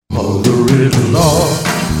Mother-in-law,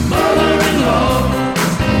 mother-in-law,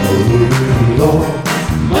 mother-in-law,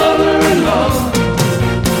 mother-in-law.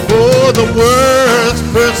 Oh, the worst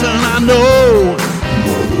person I know.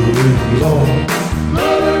 Mother-in-law,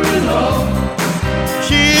 mother-in-law.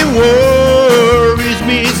 She worries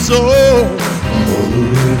me so.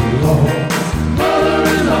 Mother-in-law,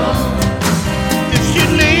 mother-in-law. If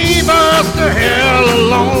she'd leave us the hell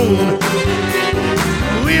alone,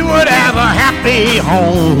 we would have a happy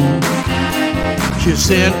home. She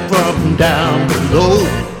sent from down below.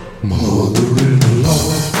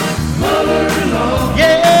 Mother-in-law, mother-in-law,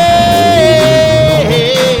 yeah,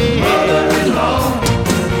 mother-in-law.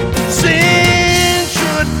 Sin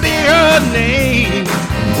should be her name.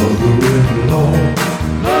 Mother-in-law,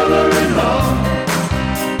 mother-in-law.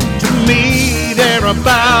 To me, they're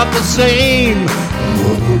about the same.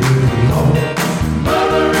 Mother-in-law,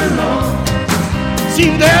 mother-in-law.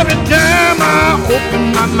 Seems every time I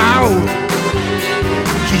open my mouth,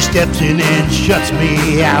 she steps in and shuts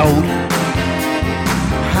me out.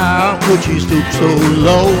 How could she stoop so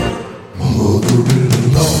low?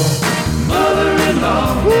 Mother-in-law,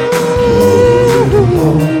 mother-in-law,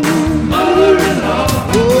 mother-in-law, mother-in-law.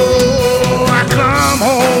 Oh, I come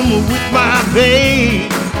home with my babe.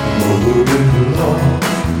 Mother-in-law,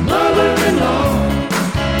 mother-in-law.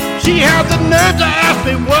 She had the nerve to ask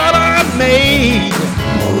me what I made.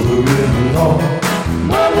 Mother-in-law,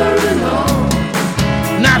 mother-in-law.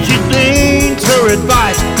 Now she thinks her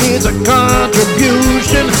advice is a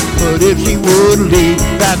contribution, but if she would leave,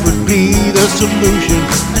 that would be the solution.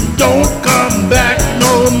 And don't come back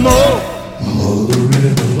no more.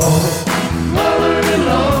 Mother-in-law,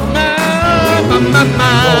 mother-in-law, my,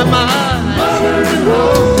 mother-in-law, mother-in-law.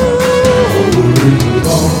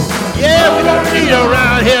 Yeah, we don't need her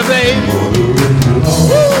around here, babe.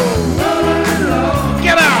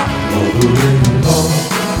 Get out!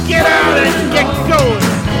 Get out and get going.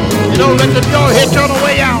 You don't let the door hit you on the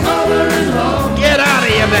way out. Get out of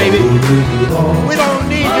here, baby. We don't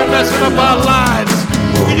need you messing up our lives.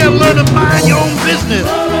 You gotta learn to mind your own business.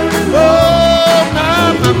 Oh,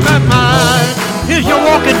 my. Here's your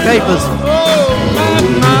walking papers. Oh,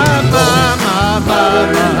 my.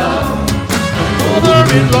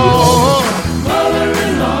 Mother-in-law.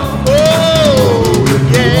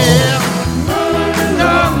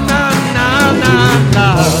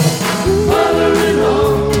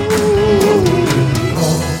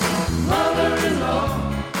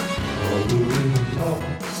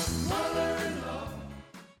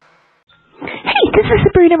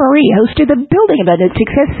 Sabrina Marie hosted the Building Abundant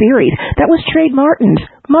Success series. That was Trade Martin's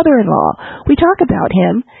mother-in-law. We talk about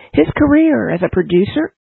him, his career as a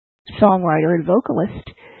producer, songwriter, and vocalist.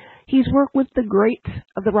 He's worked with the greats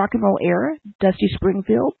of the rock and roll era, Dusty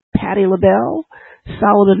Springfield, Patti LaBelle,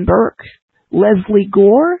 Solomon Burke, Leslie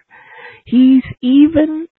Gore. He's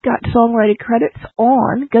even got songwriting credits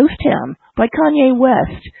on Ghost Town by Kanye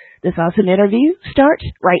West. This awesome interview starts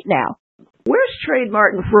right now. Where's Trade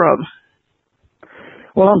Martin from?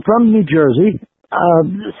 Well, I'm from New Jersey.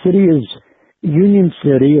 The city is Union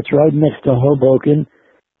City. It's right next to Hoboken,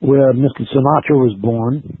 where Mr. Sinatra was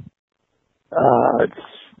born. It's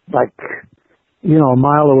like, a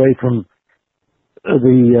mile away from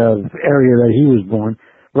the area that he was born,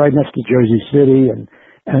 right next to Jersey City,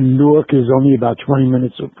 and Newark is only about 20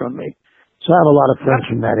 minutes from me. So I have a lot of friends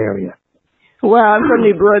from that area. Well, I'm from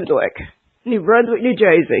New Brunswick, New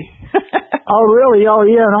Jersey. Oh, really? Oh,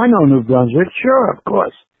 yeah, and I know New Brunswick. Sure, of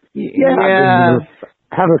course. Yeah. I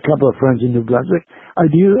have a couple of friends in New Brunswick.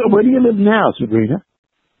 Where do you live now, Sabrina?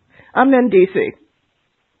 I'm in D.C.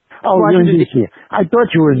 Oh, you're in D.C. I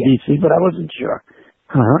thought you were in D.C., but I wasn't sure.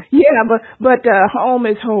 Uh-huh. Yeah, but home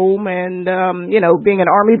is home, and, being an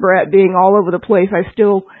Army brat, being all over the place, I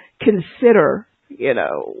still consider,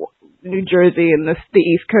 New Jersey and the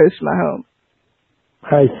East Coast my home.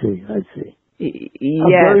 I see.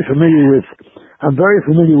 Yeah. I'm very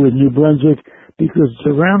familiar with New Brunswick because it's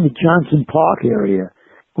around the Johnson Park area.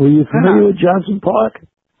 Were you familiar with Johnson Park?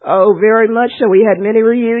 Oh, very much so. We had many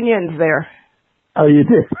reunions there. Oh, you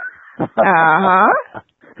did? Uh-huh.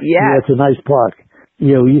 Yeah. It's a nice park.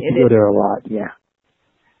 Yeah, we used to go there a lot, yeah.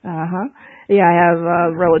 Uh-huh. Yeah, I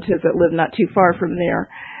have relatives that live not too far from there.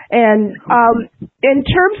 And in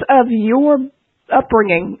terms of your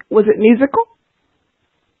upbringing, was it musical?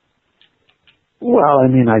 Well,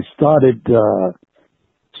 I started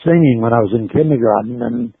singing when I was in kindergarten,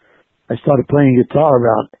 and I started playing guitar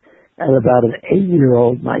at about an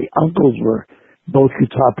 8-year-old. My uncles were both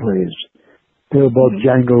guitar players. They were both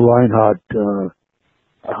Django Reinhardt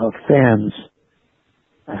fans,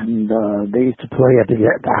 and they used to play at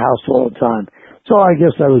the house all the time. So I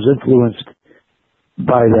guess I was influenced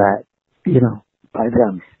by that. by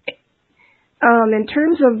them. In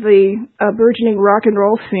terms of the burgeoning rock and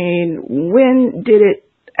roll scene, when did it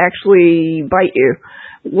actually bite you?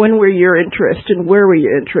 When were your interests, and where were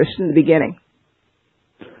your interests in the beginning?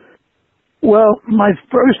 Well, my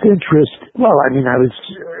first interest, I was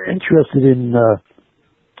interested in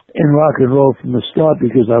rock and roll from the start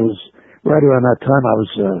because I was, right around that time, I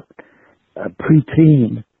was a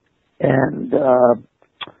preteen. And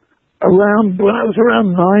when I was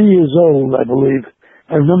around 9 years old, I believe,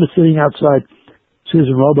 I remember sitting outside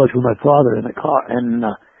Susan Roebuck with my father in a car and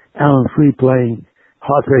Alan Freed playing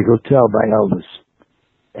Heartbreak Hotel by Elvis.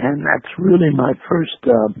 And that's really my first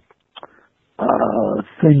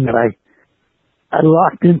thing that I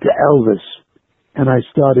locked into Elvis, and I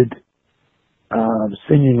started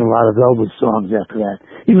singing a lot of Elvis songs after that,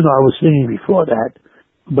 even though I was singing before that,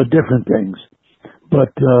 but different things.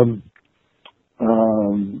 But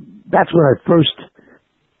that's when I first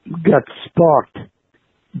got sparked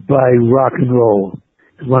by rock and roll,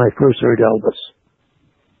 is when I first heard Elvis.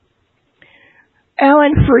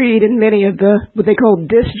 Alan Freed and many of what they called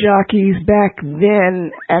disc jockeys back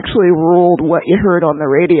then actually ruled what you heard on the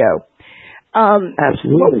radio.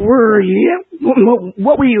 Absolutely.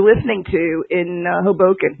 What were you listening to in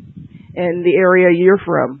Hoboken, in the area you're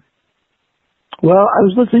from? Well, I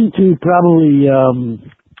was listening to probably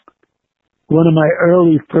one of my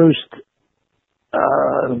early first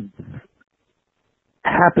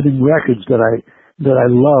happening records that I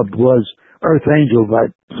loved was Earth Angel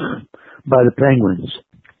by the Penguins.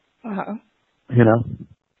 Uh-huh.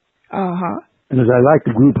 Uh-huh. And as I liked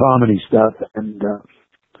the group harmony stuff, and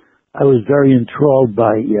I was very enthralled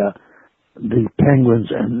by the Penguins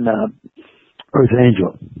and Earth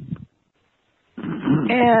Angel.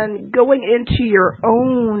 And going into your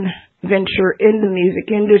own venture in the music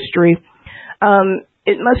industry,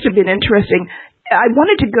 it must have been interesting. I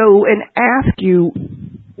wanted to go and ask you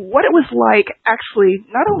what it was like actually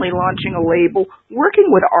not only launching a label, working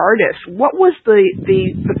with artists. What was the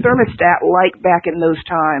thermostat like back in those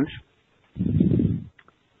times?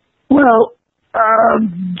 Well,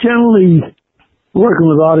 generally working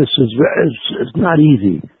with artists is not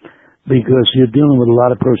easy because you're dealing with a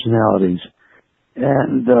lot of personalities.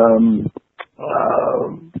 And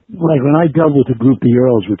like when I dealt with the group The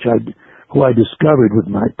Earls, who I discovered with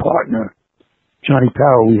my partner Johnny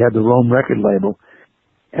Powell, we had the Rome record label,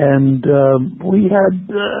 and we had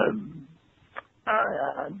a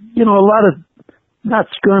lot of, not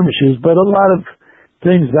skirmishes, but a lot of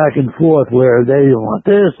things back and forth where they want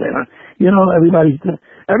this, they don't, everybody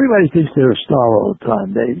thinks they're a star all the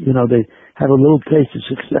time. They have a little taste of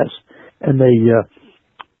success, and they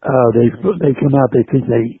come out, they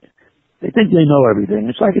think they know everything.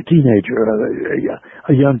 It's like a teenager,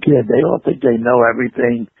 a young kid. They all think they know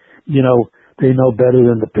everything. They know better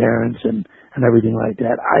than the parents and everything like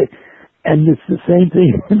that. And it's the same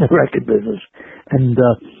thing in the record business. And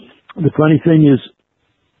the funny thing is,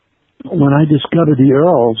 when I discovered the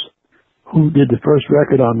Earls, who did the first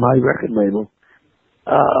record on my record label,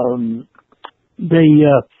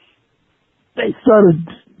 they started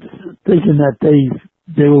thinking that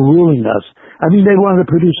they were ruling us. I mean, they wanted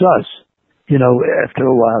to produce us, after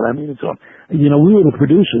a while. I mean, we were the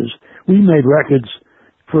producers. We made records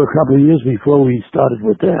for a couple of years before we started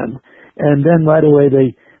with them. And then right away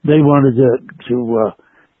they wanted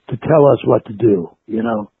to tell us what to do,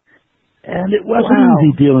 And it wasn't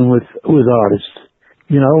easy dealing with artists,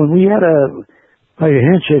 and we had a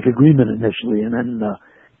handshake agreement initially, and then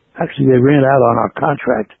actually they ran out on our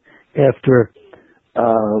contract after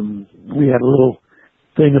we had a little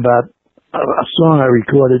thing about a song I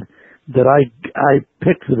recorded that I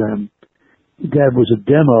picked for them. That was a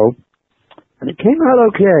demo, and it came out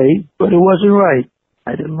okay, but it wasn't right.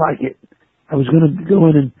 I didn't like it. I was going to go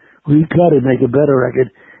in and recut it, make a better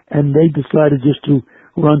record, and they decided just to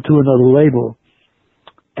run to another label,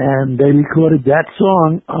 and they recorded that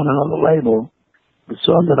song on another label, the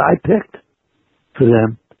song that I picked for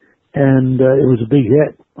them, and it was a big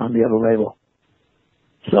hit on the other label.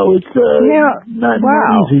 So it's not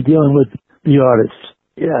easy dealing with the artists.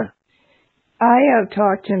 Yeah. I have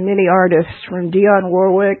talked to many artists, from Dionne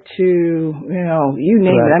Warwick to, you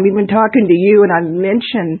name it. I've been talking to you, and I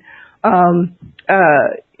mentioned,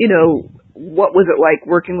 what was it like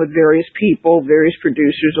working with various people, various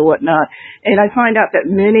producers or whatnot. And I find out that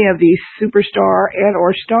many of these superstar and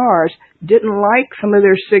or stars didn't like some of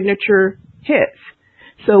their signature hits.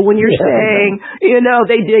 So when you're saying,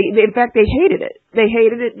 they did, in fact, they hated it. They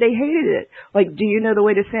hated it. Like, Do You Know the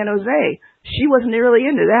Way to San Jose? She wasn't really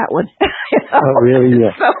into that one. Oh, really?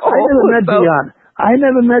 Yeah. So, I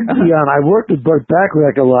never met Dionne. I worked with Burt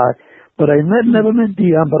Bacharach a lot, but I never met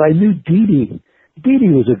Dion, but I knew Dee Dee. Dee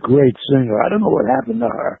Dee was a great singer. I don't know what happened to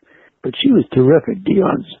her, but she was terrific.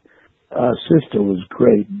 Dion's sister was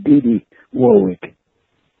great, Dee Dee Warwick.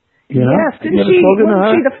 You know? Yes, didn't she?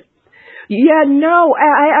 Yeah, no,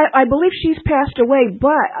 I believe she's passed away,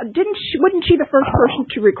 but wasn't she the first person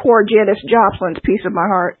to record Janis Joplin's Piece of My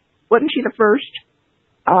Heart? Wasn't she the first?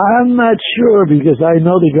 I'm not sure because I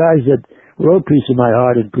know the guys that wrote Piece of My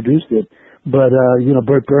Heart and produced it, but,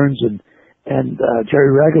 Bert Burns and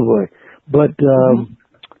Jerry Ragavoy. But,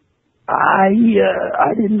 I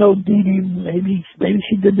didn't know Dee Dee, maybe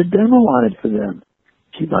she did the demo on it for them.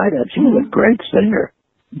 She might have. She was a great singer,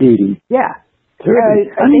 Dee Dee. Yeah.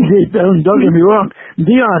 Don't get me wrong.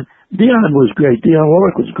 Dion was great. Dionne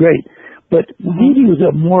Warwick was great, but Dee Dee was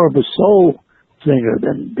more of a soul singer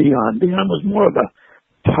than Dion. Dion was more of a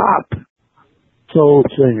pop soul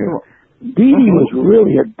singer. Dee Dee was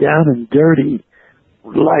really a down and dirty,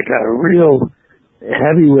 like a real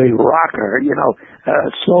heavyweight rocker,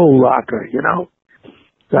 soul rocker,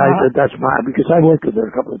 That's because I worked with her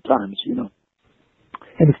a couple of times,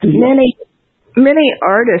 And it's Many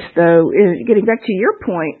artists, though, getting back to your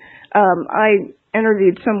point, I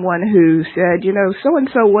interviewed someone who said,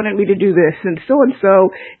 so-and-so wanted me to do this and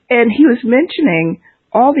so-and-so, and he was mentioning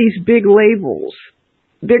all these big labels,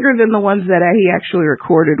 bigger than the ones that he actually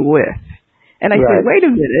recorded with. And I said, wait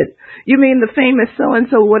a minute, you mean the famous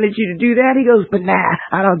so-and-so wanted you to do that? He goes, but nah,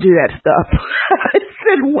 I don't do that stuff. I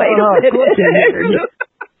said, wait a minute.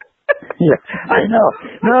 Yeah, I know.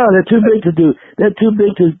 No, they're too big to do. They're too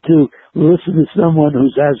big to listen to someone who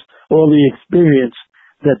has all the experience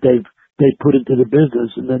that they put into the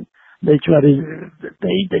business, and then they try to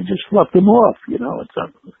they just fluff them off.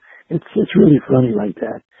 It's really funny like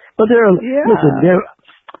that. But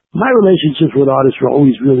my relationships with artists were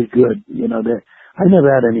always really good. I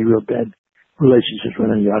never had any real bad relationships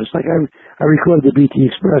with any artist. Like I recorded the BT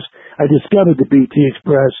Express. I discovered the BT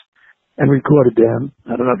Express and recorded them.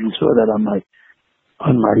 I don't know if you saw that on my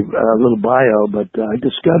little bio, but I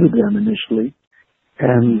discovered them initially,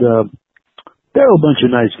 and they were a bunch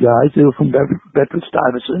of nice guys. They were from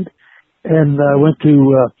Bedford-Stuyvesant, and I went to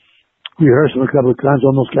rehearse them a couple of times.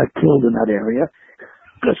 Almost got killed in that area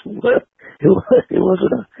because it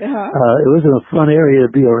wasn't a fun area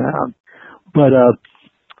to be around. But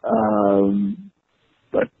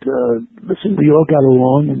listen, we all got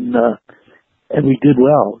along, and we did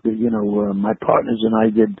well. My partners and I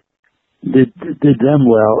did them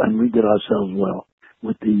well, and we did ourselves well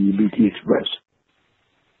with the BT Express.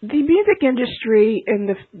 The music industry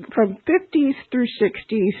from 50s through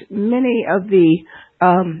 60s, many of the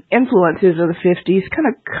influences of the 50s kind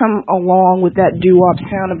of come along with that doo-wop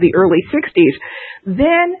sound of the early 60s.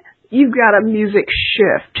 Then you've got a music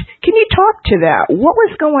shift. Can you talk to that? What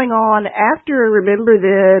was going on after Remember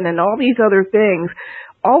Then and all these other things?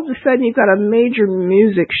 All of a sudden, you've got a major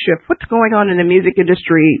music shift. What's going on in the music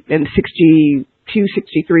industry in 62,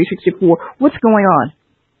 63, 64? What's going on?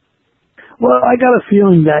 Well, I got a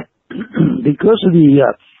feeling that because of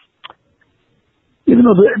even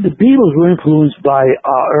though the Beatles were influenced by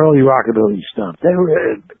early rockabilly stuff, they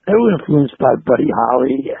were influenced by Buddy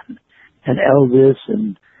Holly and Elvis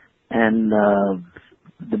and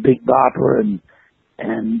the Big Bopper and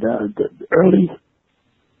the early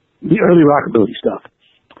rockabilly stuff.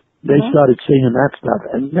 They started singing that stuff,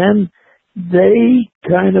 and then they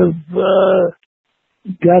kind of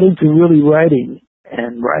got into really writing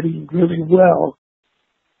really well,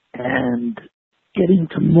 and getting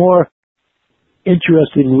to more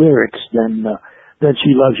interesting lyrics than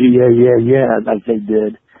She Loves You, Yeah, Yeah, Yeah, like they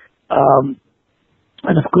did.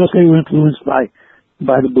 And of course, they were influenced by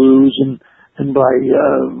the blues and by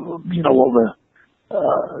all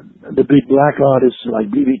the big black artists like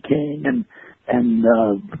B.B. King and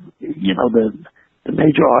the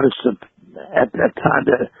major artists at that time,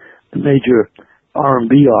 the major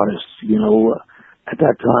R&B artists, at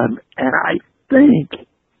that time. And I think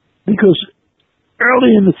because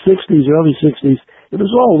early 60s, it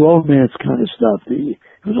was all romance kind of stuff. It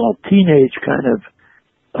was all teenage kind of,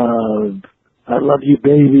 I love you,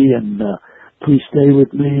 baby, and please stay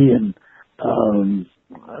with me, and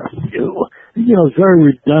very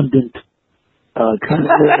redundant kind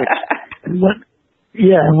of lyrics.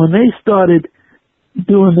 And when they started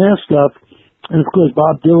doing their stuff, and of course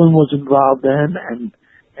Bob Dylan was involved then,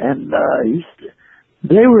 and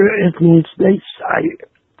they were influenced.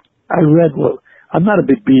 I read. Well, I'm not a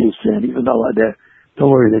big Beatles fan, even though don't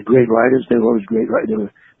worry, they're great writers. They were always great writers.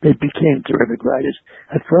 They became terrific writers.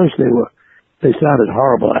 At first, they sounded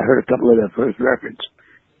horrible. I heard a couple of their first records,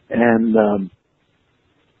 and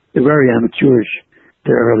they're very amateurish.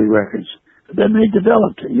 Their early records. then they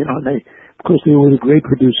developed it, and of course, they were with a great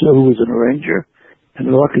producer who was an arranger and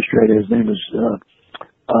an orchestrator. His name was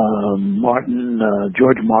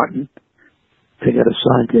George Martin. They got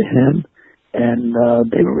assigned to him, and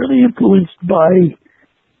they were really influenced by.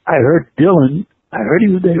 I heard Dylan.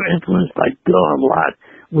 They were influenced by Dylan a lot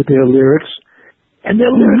with their lyrics, and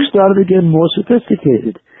their lyrics started to get more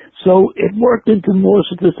sophisticated. So it worked into more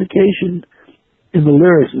sophistication in the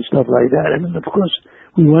lyrics and stuff like that. And then, of course,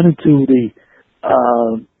 we went into the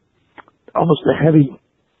almost the heavy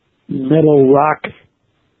metal rock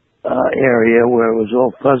area where it was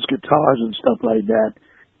all fuzz guitars and stuff like that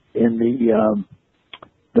in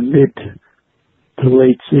the mid to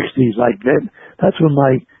late 60s. Like that. That's when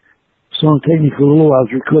my song "Take Me for a Little While"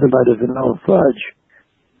 was recorded by the Vanilla Fudge.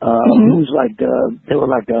 It was like they were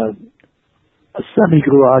like a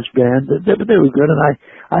semi-garage band. They were good, and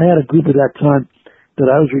I had a group at that time that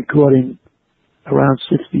I was recording around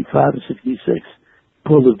 65 to 66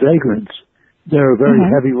 called the Vagrants. They're a very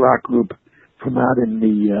heavy rock group from out in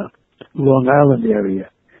the Long Island area.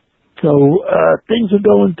 So things are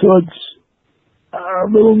going towards a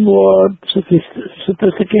little more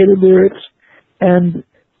sophisticated lyrics, and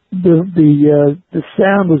the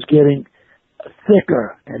sound was getting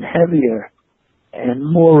thicker and heavier and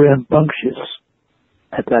more rambunctious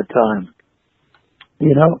at that time,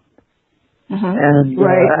 And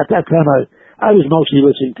at that time, I was mostly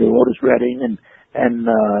listening to Otis Redding, and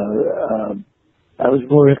I was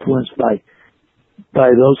more influenced by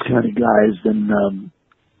those kind of guys than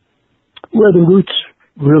where the roots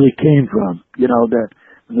really came from.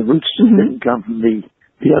 The roots didn't come from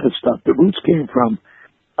the other stuff. The roots came from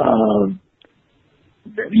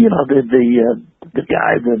the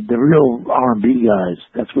real R&B guys.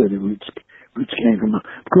 That's where the roots came from. Of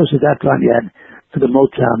course, at that time, the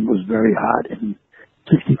Motown was very hot in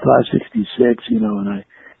 65, 66, and I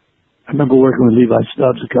remember working with Levi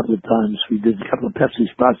Stubbs a couple of times. We did a couple of Pepsi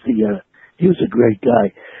spots together. He was a great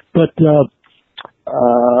guy. But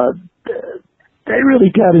they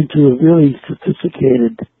really got into a really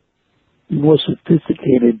more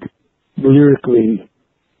sophisticated lyrically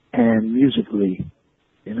and musically,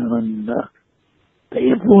 and they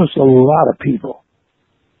influenced a lot of people.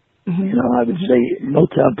 I would say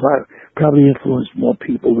Motown probably influenced more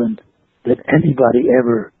people than anybody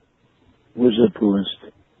ever was influenced.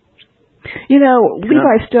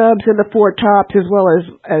 Levi Stubbs and the Four Tops, as well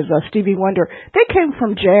as Stevie Wonder, they came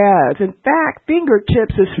from jazz. In fact,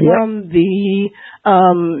 Fingertips is from the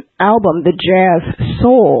album The Jazz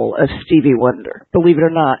Soul of Stevie Wonder, believe it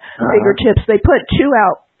or not. Fingertips, they put two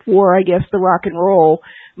out for, I guess, the rock and roll,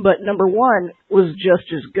 but number one was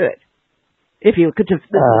just as good. If you could just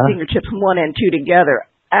the Fingertips 1 and 2 together,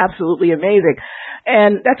 absolutely amazing.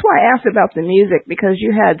 And that's why I asked about the music, because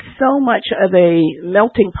you had so much of a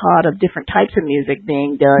melting pot of different types of music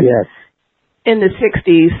being done in the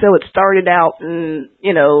 60s. So it started out in,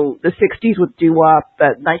 the 60s with doo-wop,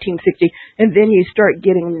 1960, and then you start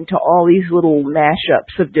getting into all these little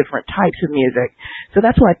mashups of different types of music. So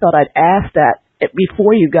that's why I thought I'd ask that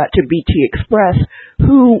before you got to BT Express,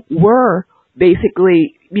 who were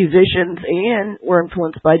basically musicians and were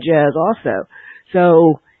influenced by jazz also.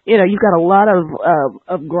 So, you've got a lot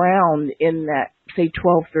of ground in that, say,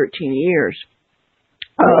 12, 13 years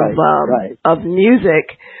of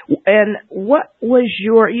music. And what was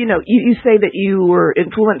your, you say that you were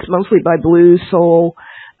influenced mostly by blues, soul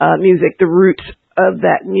music, the roots of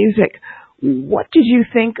that music. What did you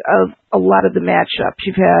think of a lot of the mashups?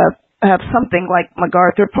 You have something like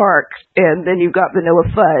MacArthur Park, and then you've got Vanilla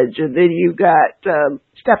Fudge, and then you've got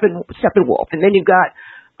Steppenwolf, and then you've got,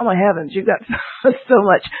 oh my heavens, you've got so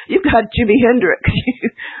much. You've got Jimi Hendrix,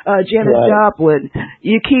 Janis Joplin.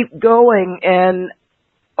 You keep going, and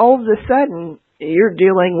all of a sudden, you're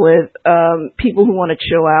dealing with people who want to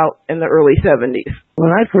chill out in the early 70s. When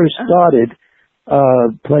I first started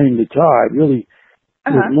playing guitar, I really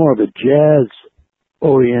was more of a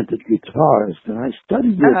jazz-oriented guitarist, and I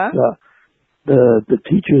studied with the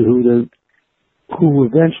teacher who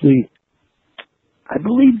eventually, I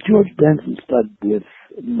believe George Benson studied with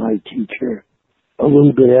my teacher a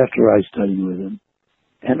little bit after I studied with him,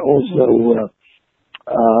 and also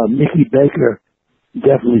Mickey Baker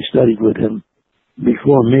definitely studied with him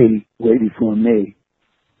before me, way before me,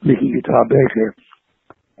 Mickey Guitar Baker,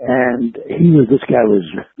 and this guy was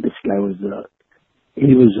a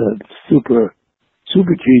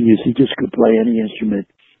super genius. He just could play any instrument,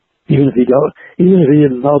 even if he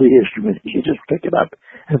didn't know the instrument, he could just pick it up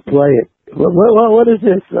and play it. What is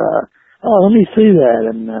this? Let me see that,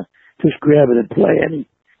 and just grab it and play any.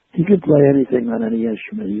 He could play anything on any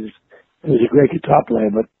instrument. He was a great guitar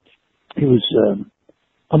player, but he was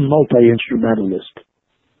a multi-instrumentalist.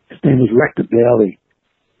 His name was Rector Bailey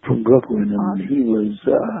from Brooklyn, and he was,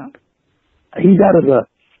 he's out of a,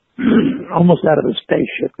 almost out of a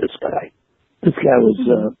spaceship, this guy. This guy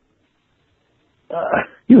was,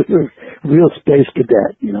 he was a real space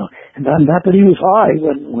cadet, you know. And not that he was high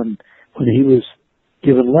when he was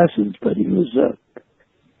given lessons, but he was,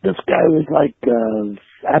 this guy was like,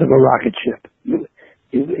 out of a rocket ship.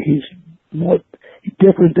 He's more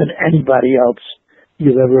different than anybody else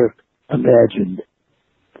you've ever imagined.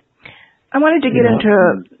 I wanted to get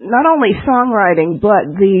into not only songwriting,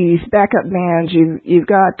 but these backup bands. You've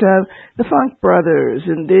got the Funk Brothers,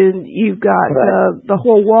 and then you've got the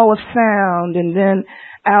whole Wall of Sound, and then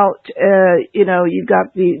out, you've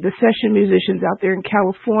got the session musicians out there in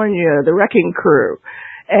California, the Wrecking Crew,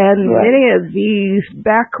 and many of these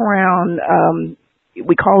background.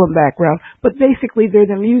 We call them background, but basically they're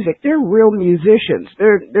the music. They're real musicians.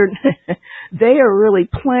 They are really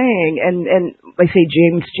playing, and they say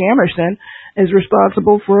James Jamerson is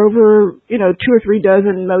responsible for over, 2 or 3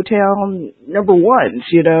 dozen Motown number ones,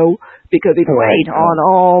 because he played on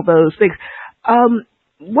all those things.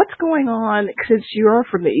 What's going on, since you are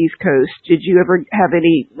from the East Coast, did you ever have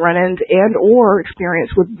any run-ins and or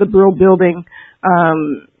experience with the Brill Building,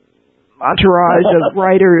 entourage of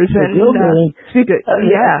writers and Brill Building.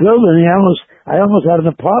 Brill Building. I almost had an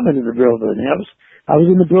apartment in the Brill Building. I was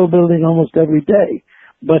in the Brill Building almost every day,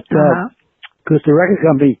 but because the record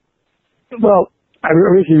company, I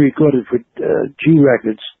originally recorded for G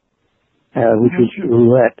Records, which was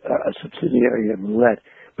Roulette, a subsidiary of Roulette,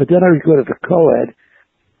 but then I recorded for Coed.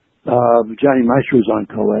 Johnny Maestro was on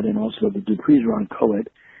Coed, and also the Duprees were on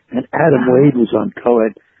Coed, and Adam Wade was on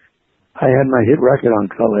Coed. I had my hit record on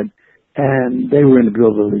Coed. And they were in the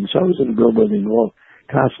Brill Building, so I was in the Brill Building all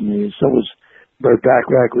constantly. And so was Burt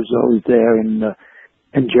Bacharach was always there, and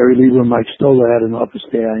Jerry Lieber and Mike Stoller had an office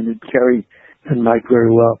there. I knew Jerry and Mike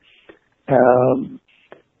very well.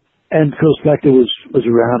 And Phil Spector was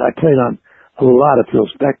around. I played on a lot of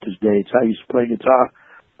Phil Spector's dates. I used to play guitar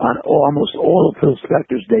on almost all of Phil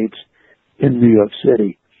Spector's dates in New York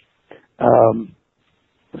City.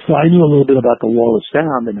 So I knew a little bit about the Wall of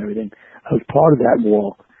Sound and everything. I was part of that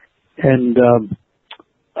wall. And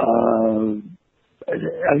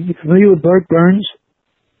are you familiar with Bert Burns?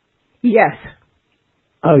 Yes.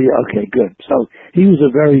 Oh, yeah, okay, good. So he was a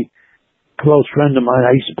very close friend of mine.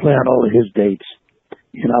 I used to play on all of his dates,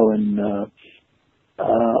 and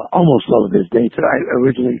almost all of his dates.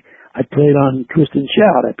 I played on Twist and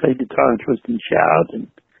Shout. I played guitar on Twist and Shout, and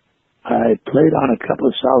I played on a couple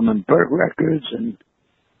of Solomon Burke records, and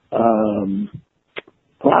a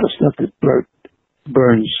lot of stuff that Bert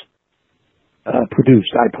Burns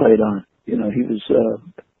produced, I played on. He was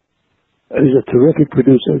a terrific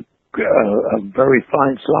producer, a very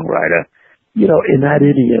fine songwriter, in that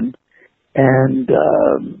idiom. And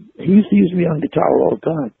he used to use me on guitar all the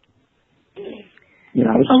time. A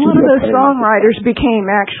lot of those songwriters became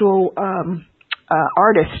actual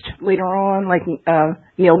artists later on, like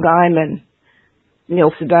Neil Diamond,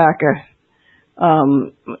 Neil Sedaka.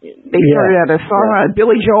 They started out as songwriter.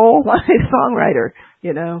 Billy Joel, a songwriter,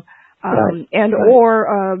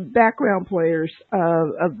 or background players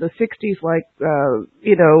of the 60s, like,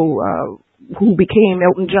 who became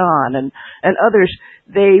Elton John and others.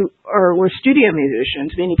 They were studio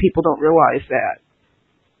musicians. Many people don't realize that.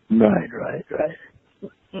 Right.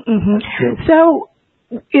 Mm-hmm. So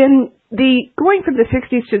in going from the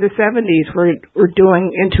 60s to the 70s, we're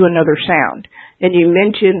doing into another sound. And you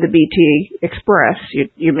mentioned the BT Express.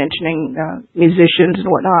 You're mentioning musicians and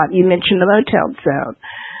whatnot. You mentioned the Motown sound.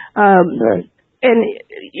 Right. And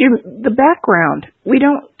the background, we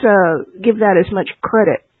don't give that as much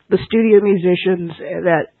credit. The studio musicians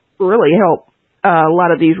that really help a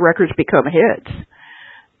lot of these records become hits.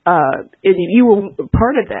 And you were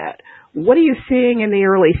part of that. What are you seeing in the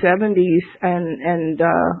early 70s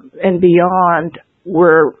and beyond,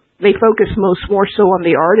 where they focus more so on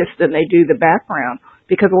the artist than they do the background?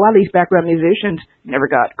 Because a lot of these background musicians never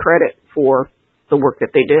got credit for the work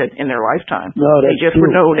that they did in their lifetime. No, they just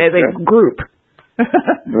were known as a group.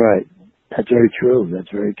 Right. That's very true.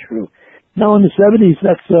 No, in the 70s,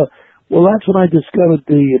 that's when I discovered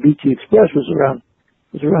the BT Express was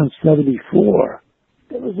around 74.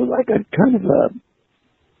 It was like a kind of a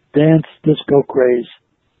dance disco craze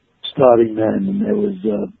starting then, and there was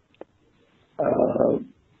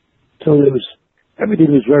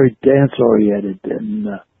everything was very dance oriented and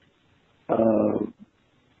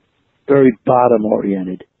very bottom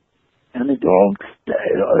oriented, and a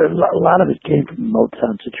lot of it came from the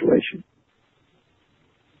Motown situation.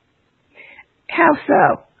 How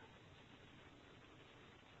so?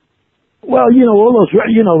 Well, all those,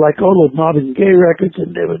 like all those Marvin Gaye records,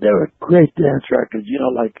 and they were great dance records.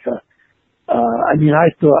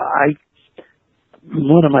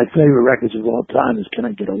 One of my favorite records of all time is "Can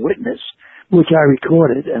I Get a Witness," which I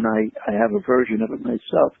recorded, and I have a version of it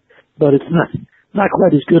myself. But it's not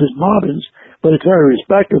quite as good as Marvin's, but it's very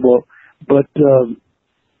respectable. But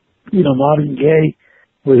Marvin Gaye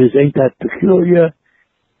with his "Ain't That Peculiar"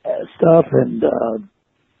 stuff, and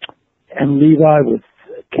Levi with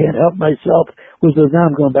 "Can't Help Myself." Now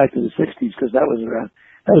I'm going back to the '60s because that was around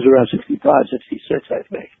 65, 66, I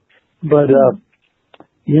think. But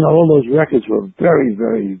all those records were very,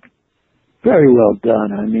 very, very well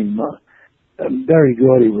done. I mean, Berry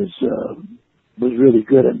Gordy was really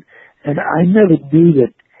good, and I never knew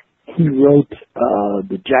that he wrote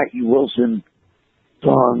the Jackie Wilson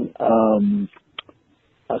song,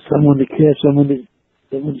 "Someone to Care, Someone to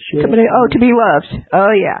Share." To Be Loved.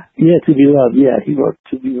 Oh yeah. Yeah, "To Be Loved." Yeah, he wrote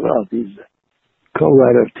 "To Be Loved." He's the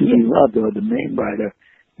co-writer of "To Be Loved," or the main writer,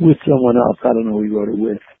 with someone else. I don't know who he wrote it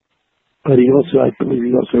with. But I believe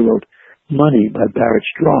he also wrote "Money" by Barrett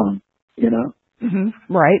Strong, Mm-hmm.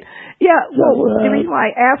 Right. Yeah, well, the reason why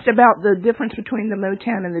I asked about the difference between the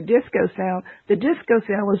Motown and the disco sound, the disco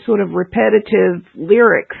sound was sort of repetitive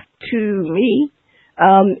lyrics to me.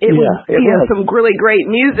 It was some really great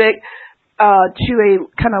music to a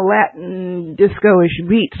kind of Latin disco-ish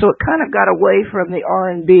beat, so it kind of got away from the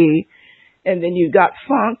R&B, and then you got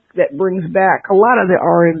funk that brings back a lot of the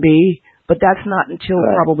R&B, but that's not until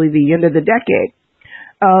probably the end of the decade.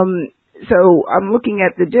 So I'm looking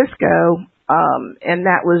at the disco, and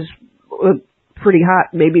that was pretty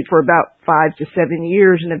hot maybe for about 5 to 7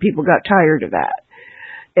 years, and then people got tired of that.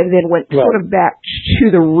 And then went sort of back to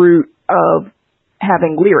the root of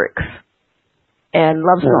having lyrics and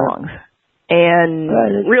love songs and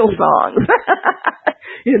real songs.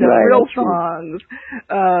 Real songs,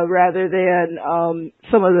 rather than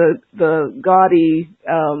some of the gaudy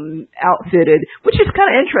outfitted, which is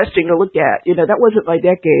kind of interesting to look at. That wasn't my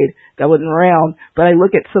decade, that wasn't around, but I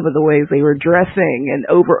look at some of the ways they were dressing and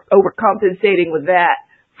overcompensating with that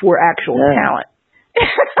for actual talent.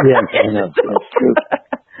 Yeah, I know. That's true.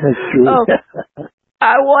 That's true.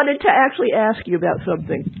 I wanted to actually ask you about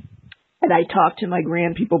something. And I talked to my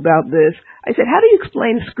grand people about this. I said, how do you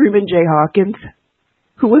explain Screamin' Jay Hawkins,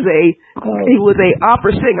 who was a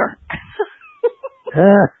opera singer?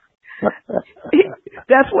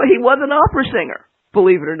 That's what he was, an opera singer,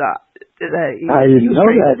 believe it or not. I didn't know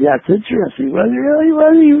that. Yeah, it's interesting. Was he?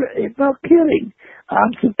 No kidding.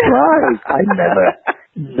 I'm surprised. I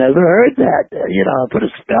never heard that. Put a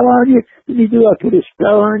spell on you. Did he do put a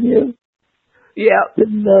spell on you? Yeah.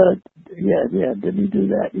 Didn't he do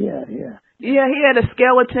that? Yeah. Yeah, he had a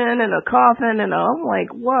skeleton and a coffin, and I'm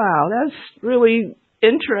like, wow, that's really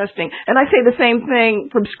interesting. And I say the same thing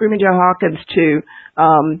from Screamin' Jay Hawkins to,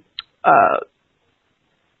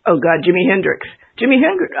 Jimi Hendrix. Jimi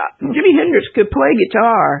Hendrix could play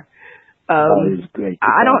guitar. He's great.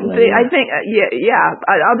 I'll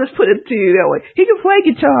just put it to you that way. He could play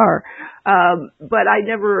guitar, but I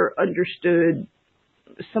never understood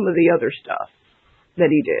some of the other stuff that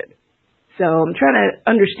he did. So I'm trying to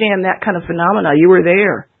understand that kind of phenomena. You were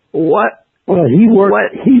there. What? Well, he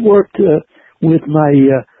worked with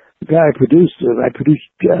my guy I produced. I produced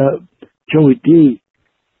Joey D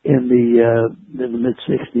in the mid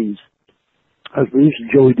 '60s. I was producing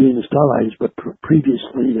Joey D and the Starlighters, but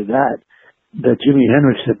previously to that Jimi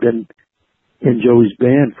Hendrix had been in Joey's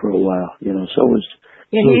band for a while. So was.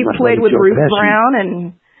 Yeah, he played with Ruth Brown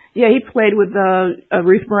and. Yeah, he played with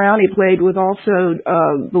Ruth Brown. He played with also,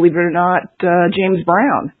 believe it or not, James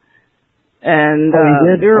Brown. And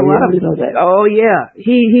there are a lot of. Oh yeah,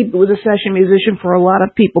 he was a session musician for a lot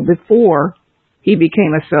of people before he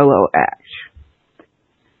became a solo act.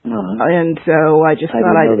 And so I just thought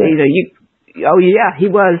Oh yeah, he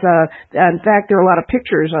was. In fact, there are a lot of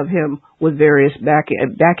pictures of him with various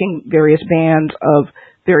backing various bands of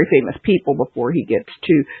very famous people before he gets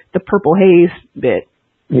to the Purple Haze bit.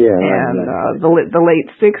 Yeah, and the late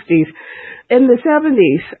 '60s, in the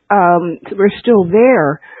 '70s, we're still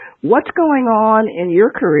there. What's going on in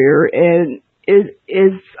your career, and is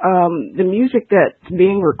the music that's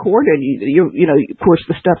being recorded? You know, of course,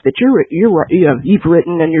 the stuff that you've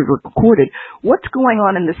written and you've recorded. What's going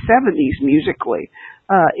on in the '70s musically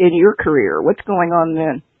in your career? What's going on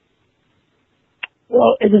then?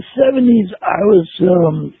 Well, in the '70s, I was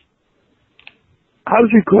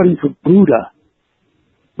recording for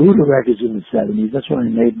Buddha Records in the '70s. That's when I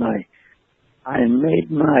made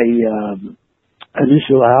my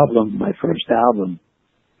initial album, my first album,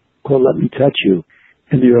 called "Let Me Touch You,"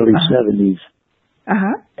 in the early '70s.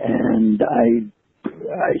 Uh-huh. And I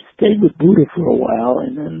I stayed with Buddha for a while,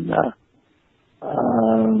 and then I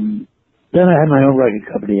had my own record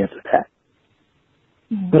company after that.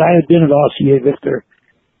 Mm-hmm. But I had been at RCA Victor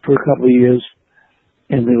for a couple of years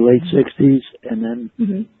in the late 60s, and then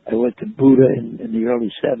I went to Buddha in the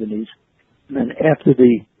early 70s. And then after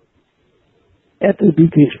the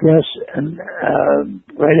BT Express, and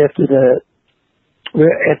right after that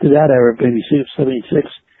era, maybe 76,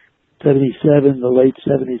 77, the late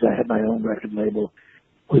 70s, I had my own record label.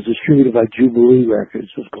 It was distributed by Jubilee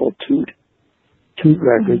Records. It was called Toot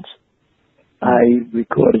Records. I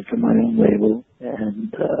recorded for my own label,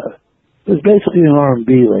 and it was basically an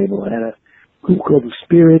R&B label. I had a group called the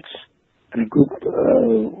Spirits, and a group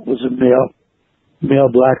was a male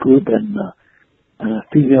black group, and a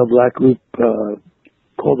female black group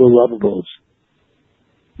called the Lovables.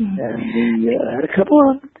 And we had a couple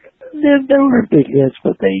of, they weren't big hits,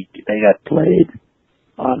 but they got played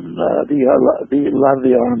on a lot of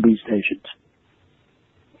the R&B stations.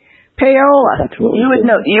 Payola. You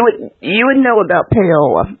would know about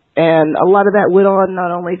Payola, and a lot of that went on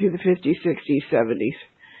not only through the 50s, 60s, 70s,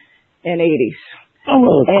 and 80s. Oh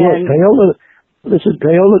well, of course.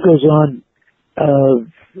 Payola goes on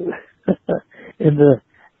in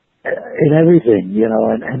everything, you know,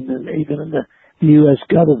 and even in the U.S.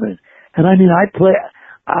 government. And I mean, I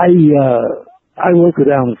worked with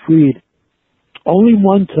Alan Freed only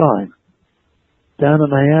one time down in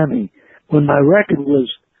Miami when my record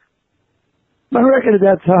at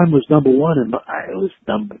that time was number one, and it was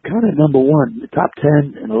kind of number one, the top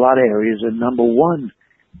 10 in a lot of areas, and number one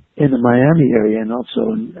in the Miami area, and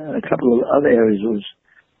also in a couple of other areas it was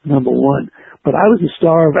number one. But I was the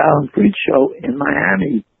star of Alan Freed's show in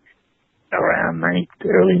Miami around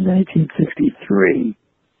early 1963,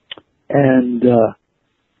 and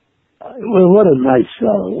well, what a nice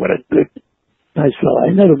fellow! What a good, nice fellow!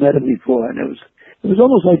 I never met him before, and it was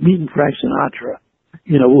almost like meeting Frank Sinatra,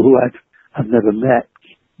 you know, who I've never met,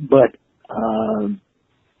 but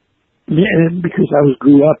and because I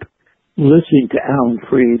grew up listening to Alan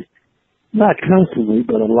Freed, not constantly,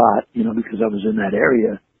 but a lot, you know, because I was in that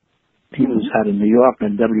area. He was out in New York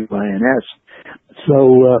and WINS.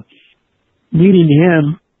 So meeting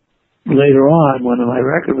him later on, when my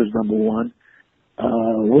record was number one,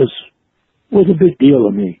 was a big deal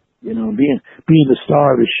to me. You know, being the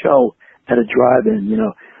star of his show at a drive-in. You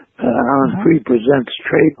know, Alan Freed presents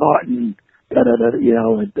Trey Martin, you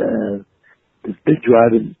know, at this big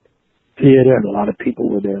drive-in theater, and a lot of people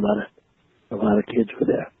were there. A lot of kids were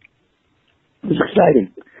there. It was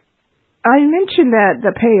exciting. I mentioned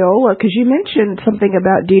the payola because you mentioned something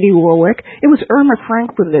about Dee Dee Warwick. It was Irma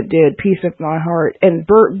Franklin that did "Piece of My Heart," and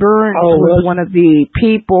Burt Burns was one of the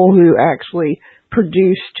people who actually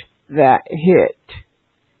produced that hit.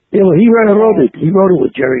 Yeah, well, he wrote it. He wrote it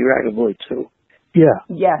with Jerry Ragavoy too. Yeah.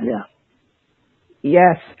 Yes. Yeah.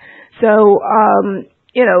 Yes. So,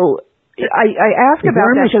 you know, I asked about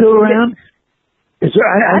that. Is Irma still around?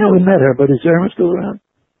 I never met her, but is Irma still around?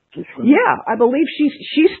 Yeah, I believe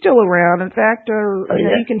she's still around. In fact, you know,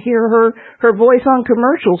 you can hear her voice on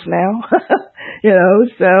commercials now. You know,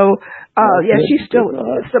 so yeah, she's still.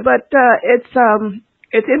 So, but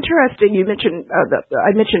it's interesting. You mentioned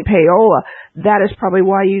I mentioned payola. That is probably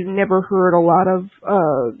why you never heard a lot of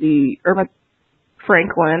the Irma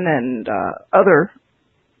Franklin and other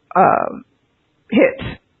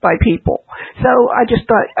hits by people. So I just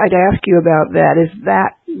thought I'd ask you about that. Is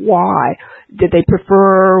that why? Did they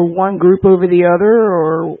prefer one group over the other,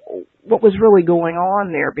 or what was really going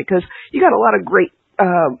on there? Because you got a lot of great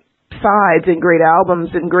sides and great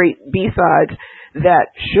albums and great B-sides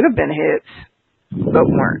that should have been hits, but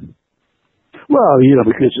weren't. Well, you know,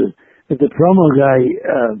 because if the promo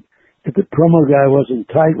guy wasn't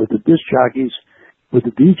tight with the disc jockeys, with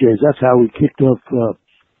the DJs, that's how we kicked off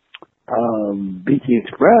BT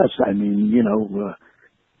Express. I mean, you know,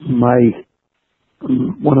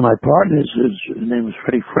 one of my partners, his name was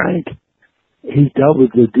Freddie Frank. He dealt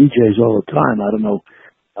with the DJs all the time. I don't know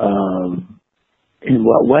in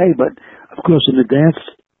what way, but of course in the dance,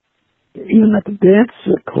 even at the dance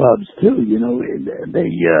clubs too, you know, they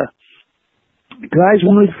guys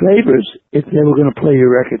wanted favors if they were going to play a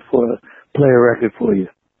record for you.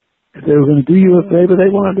 If they were going to do you a favor, they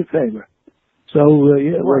wanted a favor. So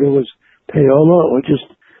yeah, whether it was payola or just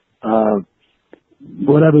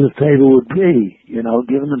whatever the favor would be, you know,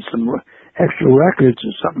 giving them some extra records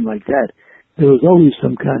or something like that. There was always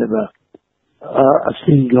some kind of a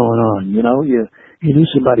scene going on, you know. You knew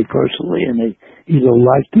somebody personally, and they either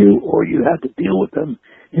liked you or you had to deal with them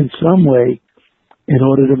in some way in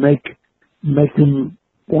order to make them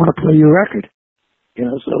want to play your record, you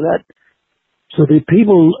know. So the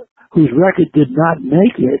people whose record did not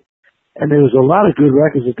make it, and there was a lot of good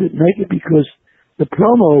records that didn't make it because the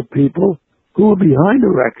promo people who were behind the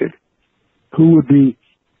record, who would be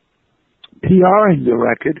PRing the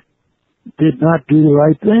record, did not do the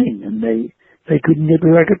right thing, and they couldn't get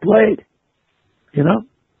the record played. You know?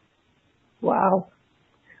 Wow.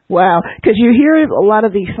 Wow. Because you hear a lot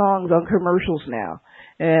of these songs on commercials now,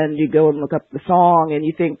 and you go and look up the song, and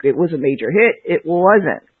you think it was a major hit. It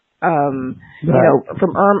wasn't. Right. You know,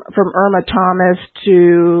 from Irma Thomas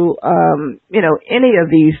to any of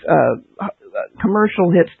these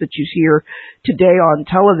commercial hits that you hear today on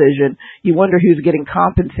television, you wonder who's getting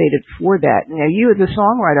compensated for that. Now, you as a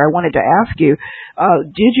songwriter, I wanted to ask you,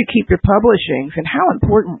 did you keep your publishings, and how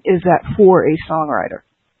important is that for a songwriter?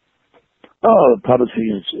 Oh,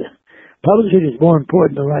 publishing is more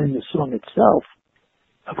important than writing the song itself,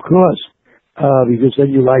 of course, because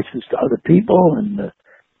then you license to other people, and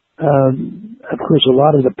of course, a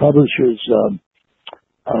lot of the publishers.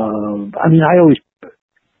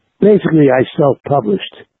 I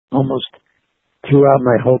self-published almost throughout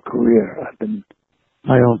my whole career. I've been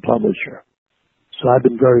my own publisher, so I've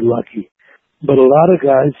been very lucky. But a lot of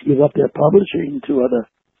guys give up their publishing to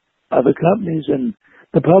other companies, and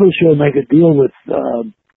the publisher will make a deal with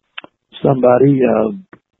somebody,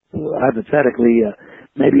 hypothetically,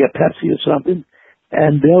 maybe a Pepsi or something,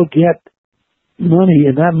 and they'll get money,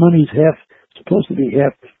 and that money's supposed to be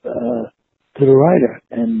half to the writer,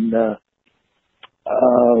 and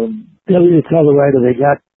they'll either tell the writer they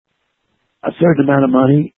got a certain amount of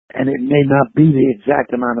money, and it may not be the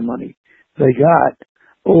exact amount of money they got,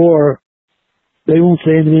 or they won't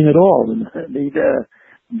say anything at all.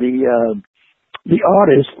 The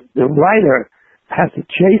artist, the writer, has to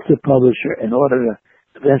chase the publisher in order to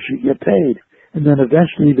eventually get paid, and then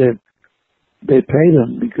eventually they pay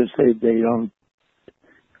them because they don't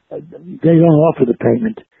offer the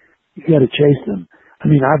payment. You got to chase them. I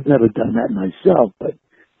mean, I've never done that myself, but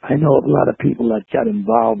I know a lot of people that got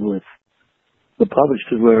involved with the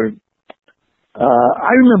publishers where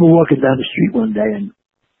I remember walking down the street one day and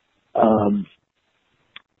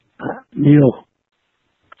Neil,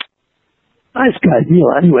 nice guy,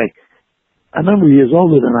 Neil, anyway, a number of years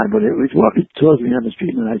older than I, but he was walking towards me on the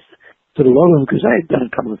street, and I said hello to him because I had done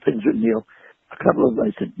a couple of things with Neil. I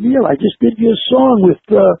said, Neil, I just did your song with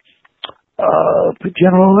for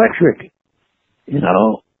General Electric. You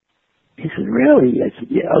know? He said, really? I said,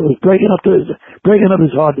 yeah, I was breaking up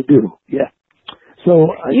is hard to do. Yeah.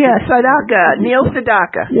 So Sedaka, Neil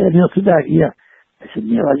Sedaka. Yeah, Neil Sedaka, yeah. I said,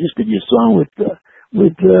 Neil, I just did your song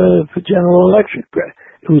for General Electric.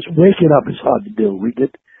 It was Waking Up is hard to do. We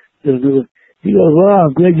did. He goes, well,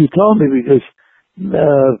 I'm glad you told me because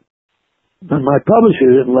my publisher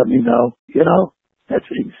didn't let me know. You know, that's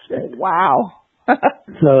what he said. Wow.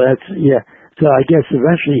 So that's So I guess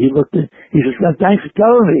eventually he says, well, thanks for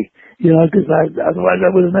telling me. You know, because otherwise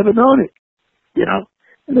I would have never known it. You know,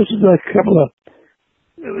 and this is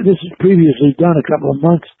previously done a couple of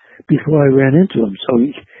months before I ran into him. So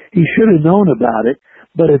he should have known about it,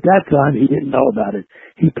 but at that time he didn't know about it.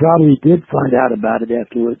 He probably did find out about it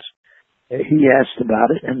afterwards. He asked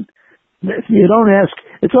about it, and if you don't ask,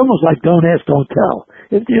 it's almost like don't ask, don't tell.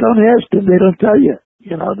 If you don't ask them, they don't tell you.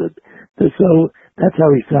 You know, so that's how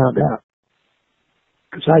he found out.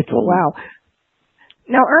 Because I told him. Wow.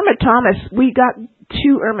 Now, Irma Thomas, we got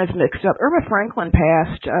two Irmas mixed up. Irma Franklin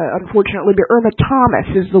passed, unfortunately, but Irma Thomas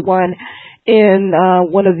is the one in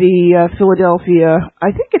one of the Philadelphia,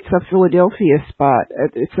 I think it's a Philadelphia spot.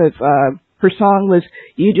 It says her song was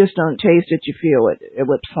You Just Don't Taste It, You Feel It, a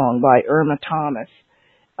lip song by Irma Thomas.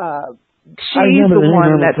 She's the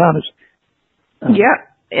one that... Thomas. Yeah,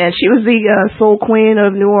 and she was the soul queen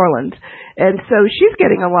of New Orleans. And so she's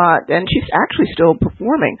getting a lot, and she's actually still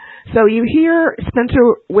performing. So you hear Spencer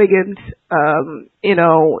Wiggins,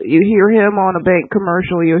 you hear him on a bank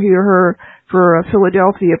commercial, you hear her for a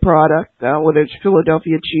Philadelphia product, whether it's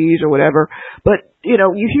Philadelphia cheese or whatever. But,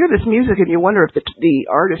 you hear this music and you wonder if the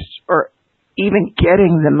artists are even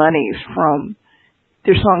getting the monies from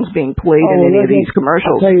their songs being played in any of these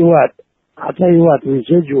commercials. I'll tell you what, the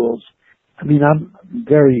residuals, I mean, I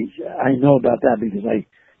know about that because I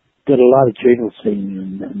did a lot of jingle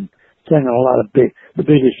singing and sang on a lot of the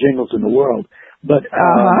biggest jingles in the world. But,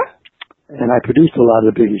 and I produced a lot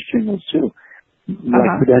of the biggest jingles too,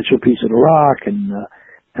 like Prudential Piece of the Rock, and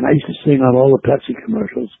I used to sing on all the Pepsi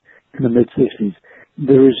commercials in the mid-'60s.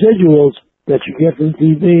 The residuals that you get from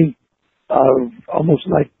TV are almost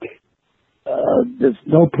like, there's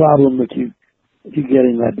no problem with you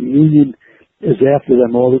getting that. The union is after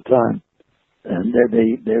them all the time. And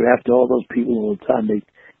they're after all those people all the time.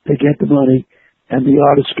 They get the money, and the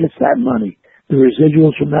artist gets that money. the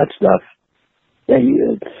residuals from that stuff,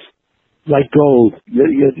 it's like gold.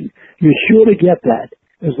 You're sure to get that.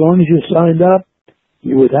 As long as you're signed up,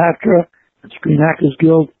 you're with ACTRA and Screen Actors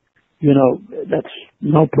Guild, that's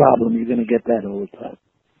no problem. You're going to get that all the time.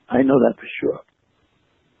 I know that for sure.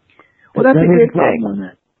 Well, that's a good thing. On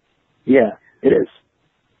that. Yeah, it is.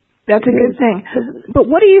 That's a good thing. But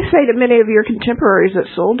what do you say to many of your contemporaries that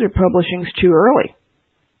sold their publishings too early?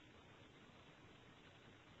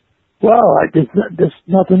 Well, there's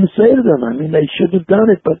nothing to say to them. I mean, they shouldn't have done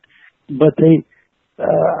it, but they.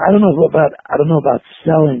 I don't know about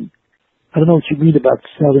selling. I don't know what you mean about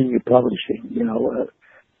selling your publishing.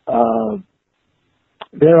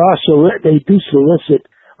 They do solicit,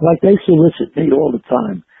 like they solicit me all the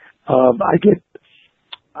time. I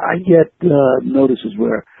get notices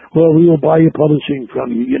where, well, we will buy your publishing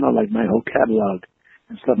from you, like my whole catalog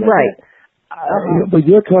and stuff like that. What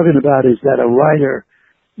you're talking about is that a writer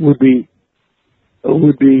would be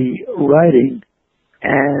writing,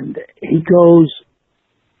 and he goes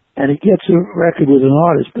and he gets a record with an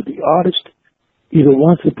artist, but the artist either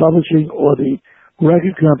wants the publishing or the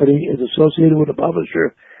record company is associated with the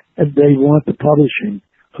publisher, and they want the publishing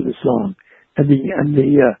of the song. And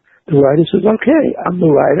the writer says, "Okay, I'm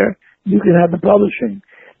the writer. You can have the publishing."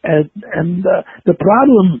 And the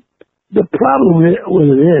problem with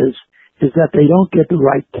it is that they don't get the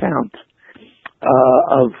right count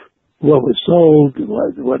of what was sold,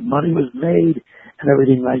 what money was made, and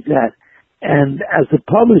everything like that. And as the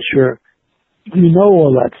publisher, you know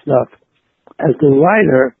all that stuff. As the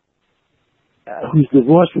writer, who's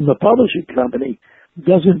divorced from the publishing company,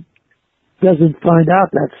 doesn't find out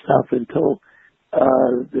that stuff until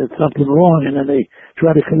there's something wrong, and then they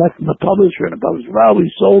try to collect from the publisher, and the publisher, well, we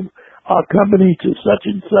sold our company to such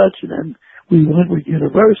and such, and then we went with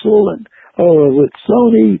Universal or with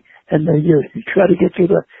Sony, and then you try to get through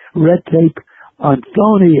the red tape on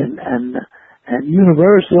Sony and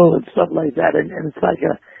Universal and stuff like that, and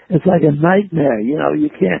it's like a nightmare. You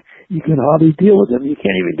can hardly deal with them. You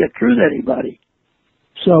can't even get through to anybody.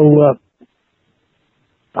 So,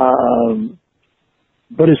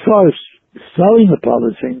 but as far as selling the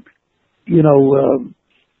publishing,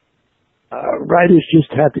 writers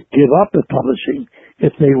just had to give up the publishing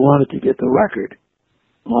if they wanted to get the record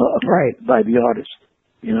by the artist.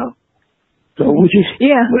 So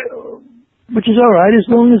which is all right as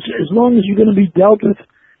long as you're going to be dealt with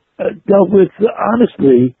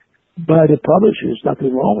honestly by the publishers.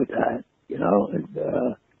 Nothing wrong with that,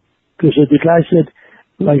 because the guy said,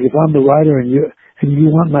 like, if I'm the writer and you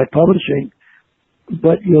want my publishing,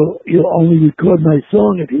 but you'll only record my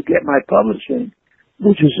song if you get my publishing,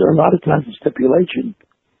 which is a lot of times a stipulation.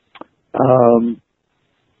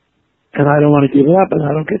 And I don't want to give it up, and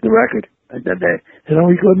I don't get the record. And then they don't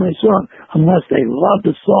record my song unless they love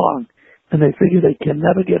the song and they figure they can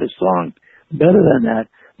never get a song better than that.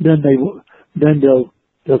 Then they'll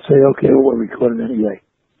say, okay, well, we'll record it anyway,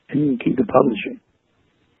 and you can keep the publishing.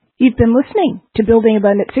 You've been listening to Building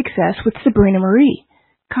Abundant Success with Sabrina Marie.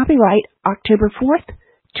 Copyright October 4th,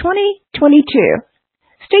 2022.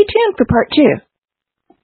 Stay tuned for part 2.